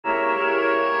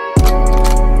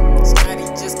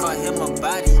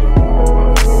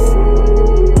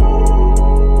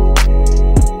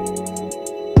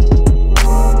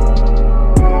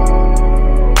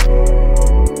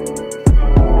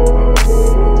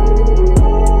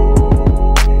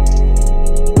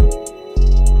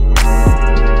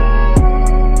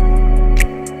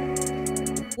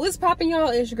y'all,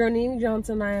 it's your girl Nene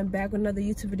Johnson. I am back with another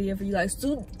YouTube video for you guys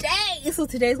today. So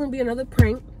today's gonna be another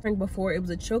prank. Before, it was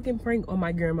a choking prank on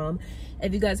my grandma.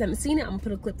 If you guys haven't seen it, I'm gonna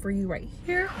put a clip for you right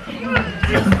here.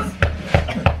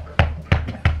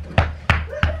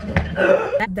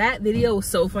 That video was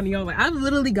so funny, y'all. Like, I've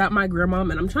literally got my grandma,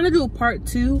 and I'm trying to do a part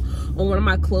 2 on one of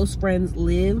my close friends,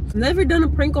 Liv. I've never done a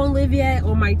prank on Liv yet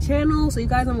on my channel, so you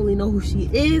guys don't really know who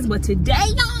she is. But today,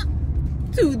 y'all,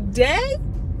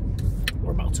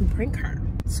 we're about to prank her.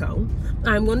 So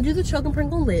I'm gonna do the choking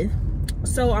prank on Liv.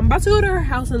 So I'm about to go to her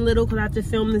house in Little because I have to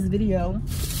film this video,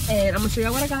 and I'm gonna show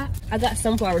y'all what I got. I got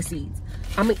sunflower seeds.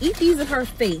 I'm gonna eat these in her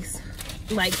face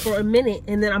like for a minute,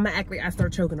 and then I'm gonna act like I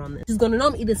start choking on this. She's gonna know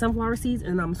I'm eating sunflower seeds,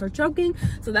 and I'm gonna start choking.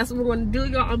 So that's what we're gonna do,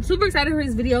 y'all. I'm super excited for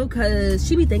this video because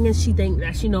she think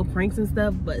that she know pranks and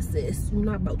stuff, but sis, you're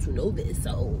not about to know this.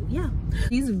 So yeah,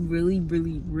 she's really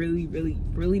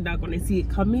not gonna see it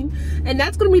coming, and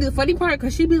that's gonna be the funny part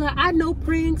because she be like, I know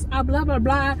pranks, I blah blah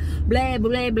blah blah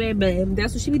blah blah blah.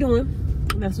 That's what she be doing.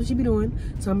 That's what she be doing.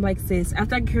 So I'm like, sis,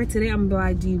 after I get her today, I'm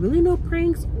like, do you really know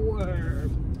pranks or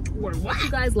what? You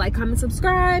guys like, comment,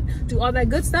 subscribe, do all that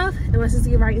good stuff, and let's just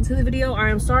get right into the video. I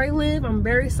am sorry, Liv. I'm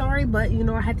very sorry, but you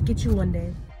know I had to get you one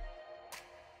day.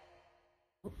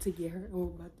 To get her, and we're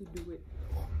about to do it.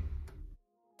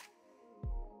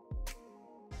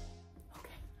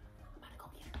 Okay, I'm about to go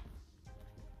get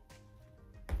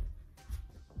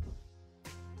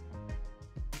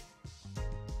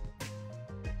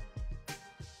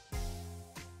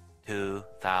her.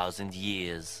 2,000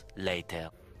 years later.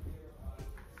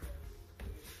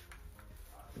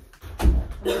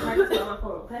 I'm gonna practice it on my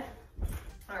phone, okay?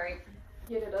 Alright.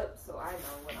 Get it up so I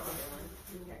know what I'm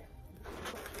doing. Okay.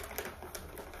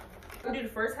 I'm gonna do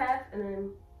the first half and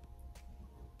then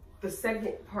the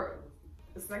second part.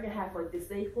 The second half like the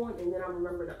safe one, and then I'll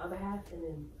remember the other half and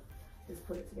then just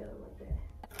put it together like that.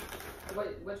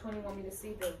 Which one you want me to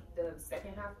see? The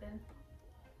second half then?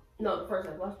 No, the first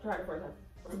half. Let's try the first half.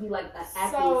 To be like an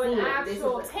acting so scene. An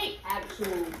actual tape.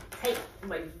 Actual tape.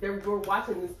 Like we're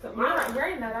watching this. You're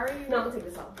wearing that, are you? No, I'm gonna take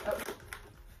this off. Oh.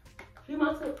 You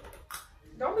must have.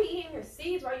 Don't be eating your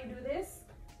seeds while you do this.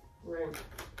 Right.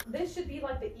 This should be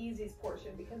like the easiest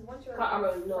portion because once you're in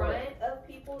really front of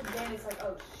people, then it's like,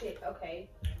 oh shit, okay,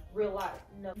 real life.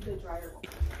 No, the dryer one.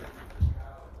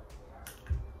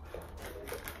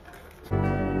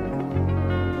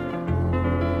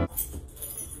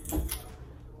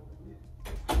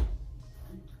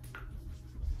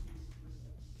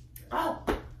 Oh,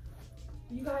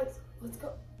 you guys, let's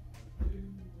go.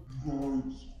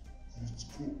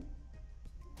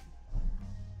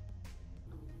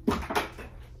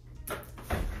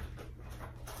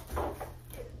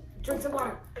 Drink some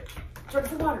water. Drink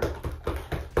some water.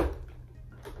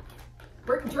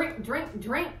 Drink.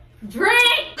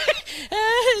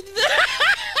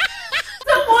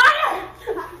 Some water.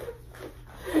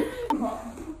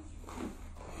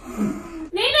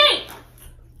 Nene,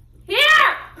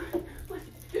 here.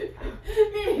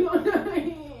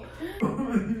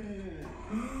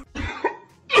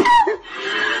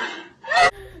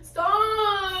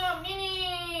 Stop,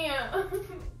 Nene.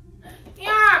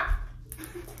 Yeah.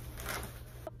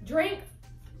 Drink.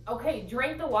 Okay,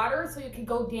 drink the water so you can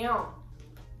go down.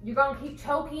 You're gonna keep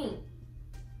choking.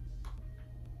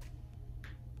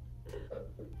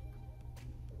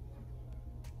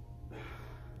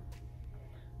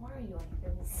 Why are you like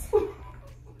this?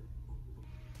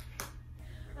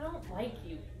 I don't like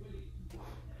you.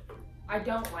 I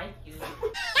don't like you.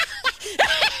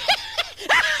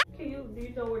 Do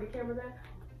you know where the camera's at?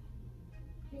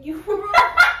 You.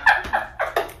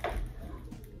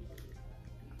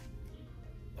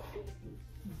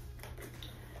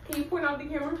 Can you point out the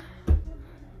camera?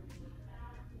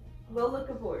 Go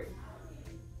looking for it.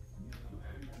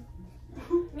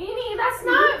 Nene, that's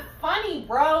not funny,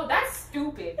 bro. That's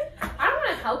stupid. I don't want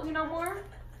to help you no more.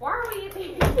 Why are we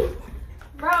eating?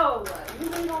 Bro, you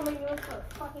really don't make me look for a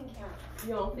fucking camera.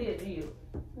 You don't see it, do you?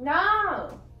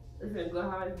 No. It's in a good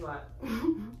hiding spot.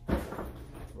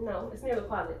 No, it's near the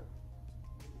closet.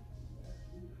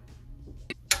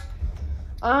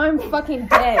 I'm fucking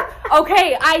dead.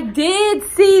 Okay, I did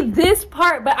see this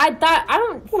part, but I thought, I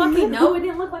don't fucking know. It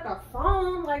didn't look like a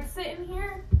phone, like sitting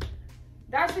here.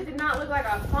 That shit did not look like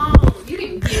a phone. You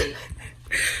didn't get it.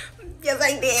 Yes,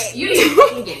 I did. You didn't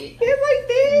fucking get it. Yes, I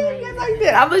did. Yes, I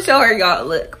did. I'm gonna show her, y'all.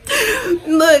 Look.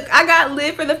 Look, I got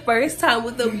Liv for the first time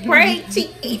with a prank. She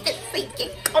even see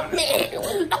it coming.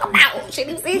 She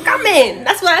didn't see it coming.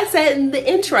 That's what I said in the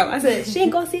intro. I said, she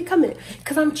ain't gonna see it coming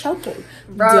because I'm choking.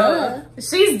 Bro,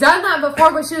 she's done that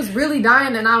before, but she was really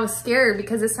dying and I was scared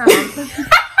because this time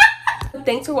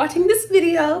thanks for watching this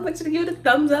video. Make sure to give it a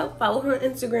thumbs up. Follow her on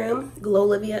Instagram, Glow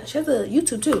Olivia. She has a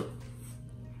YouTube too.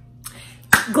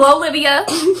 Glow Olivia.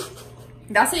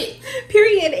 That's it.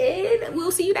 Period. And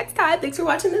we'll see you next time. Thanks for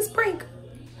watching this prank.